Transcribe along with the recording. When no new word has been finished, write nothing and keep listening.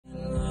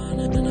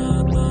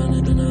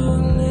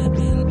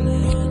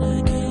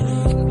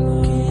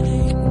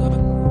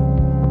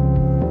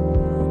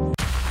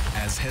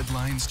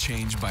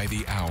change by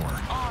the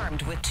hour.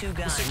 Armed with 2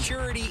 guns. The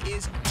security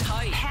is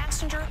tight.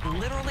 Passenger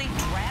literally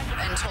dragged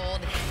and told,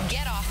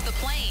 get off the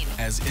plane.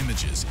 As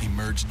images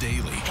emerge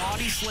daily.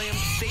 Body slam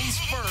face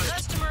first.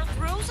 Customer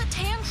throws a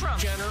tantrum.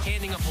 Jenner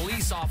handing a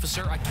police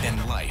officer a...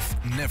 And life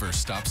never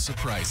stops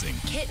surprising.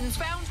 Kittens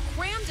found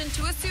crammed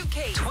into a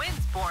suitcase.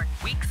 Twins born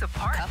weeks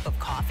apart. A cup of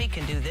coffee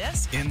can do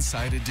this.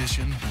 Inside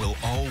Edition will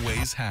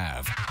always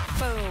have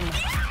Boom.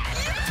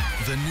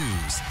 the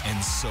news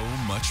and so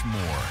much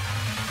more.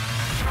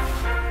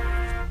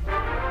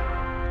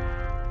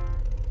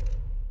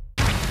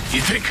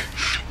 You think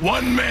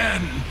one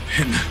man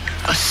in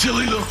a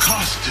silly little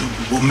costume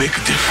will make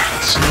a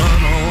difference?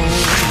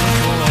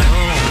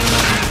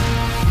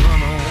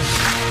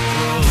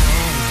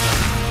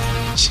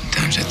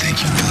 Sometimes I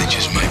think you really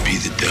just might be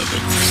the devil.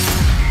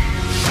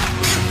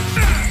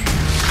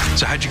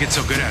 So how'd you get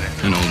so good at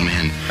it? An old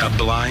man. A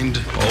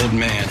blind old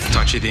man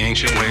taught you the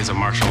ancient ways of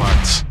martial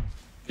arts.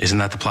 Isn't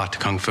that the plot to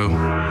Kung Fu? Sooner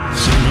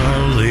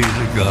or later,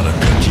 gotta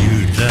cut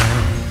you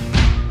down.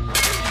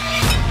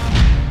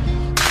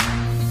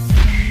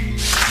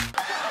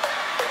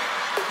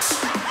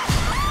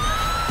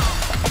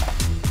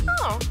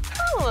 Oh,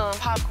 a little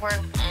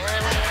popcorn.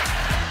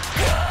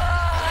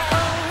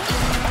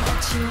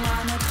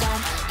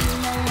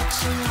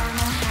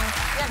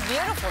 You have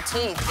beautiful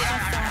teeth.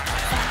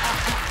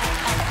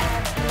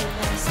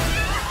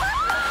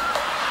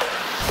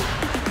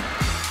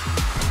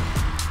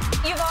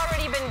 You've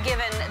already been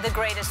given the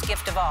greatest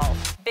gift of all,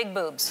 big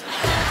boobs.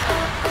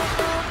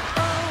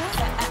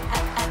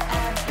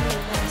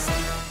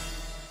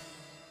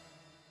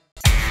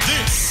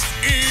 This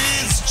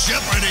is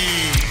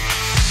Jeopardy!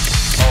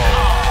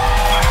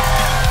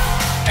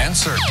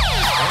 Answer.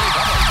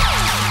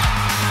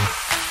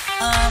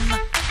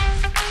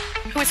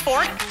 Who is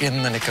for?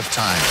 In the nick of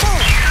time.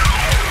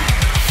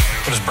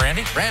 What is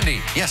Brandy?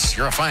 Brandy, yes,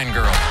 you're a fine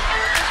girl.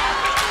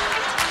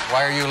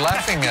 Why are you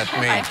laughing at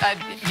me?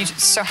 You're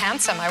so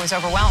handsome, I was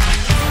overwhelmed.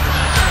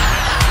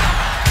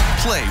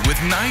 Play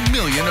with 9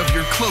 million of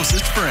your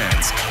closest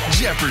friends.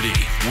 Jeopardy!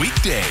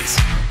 Weekdays.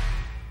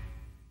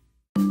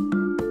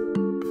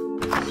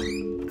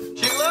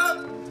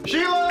 Sheila!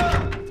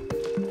 Sheila!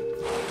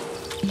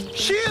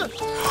 Sheila!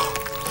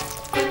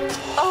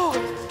 Oh,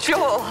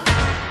 Joel.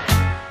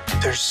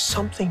 There's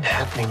something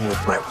happening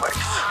with my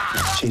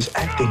wife. She's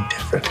acting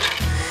different.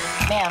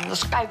 Man,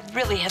 this guy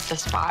really hit the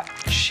spot.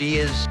 She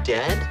is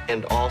dead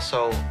and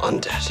also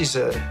undead. She's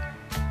a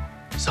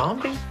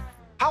zombie?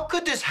 How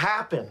could this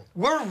happen?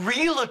 We're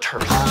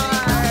realtors.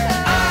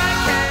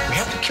 We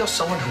have to kill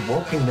someone who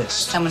won't be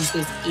missed. Someone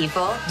who's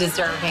evil,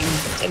 deserving.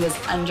 It was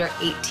under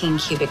 18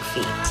 cubic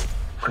feet.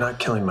 We're not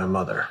killing my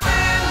mother.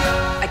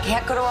 I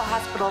can't go to a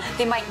hospital.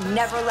 They might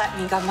never let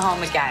me come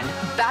home again.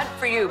 Bad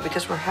for you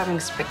because we're having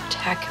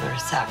spectacular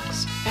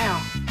sex. Ew.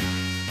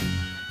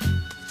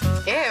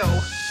 Ew.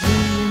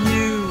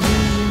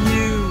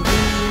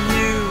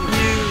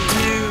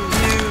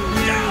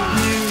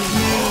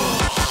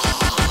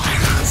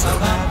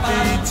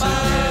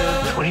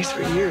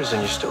 23 years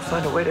and you still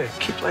find a way to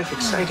keep life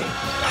exciting.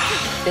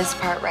 This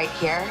part right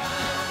here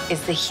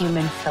is the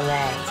human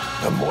fillet.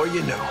 The more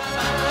you know.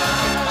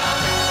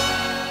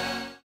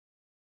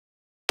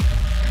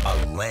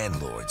 A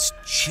landlord's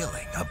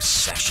chilling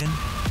obsession?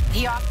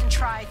 He often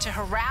tried to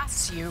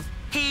harass you.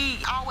 He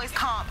always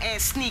come and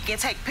sneak and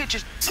take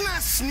pictures. It's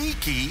not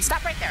sneaky.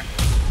 Stop right there.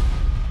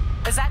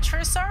 Is that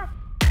true, sir?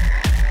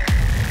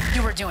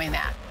 You were doing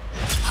that.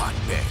 Hot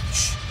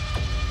bench.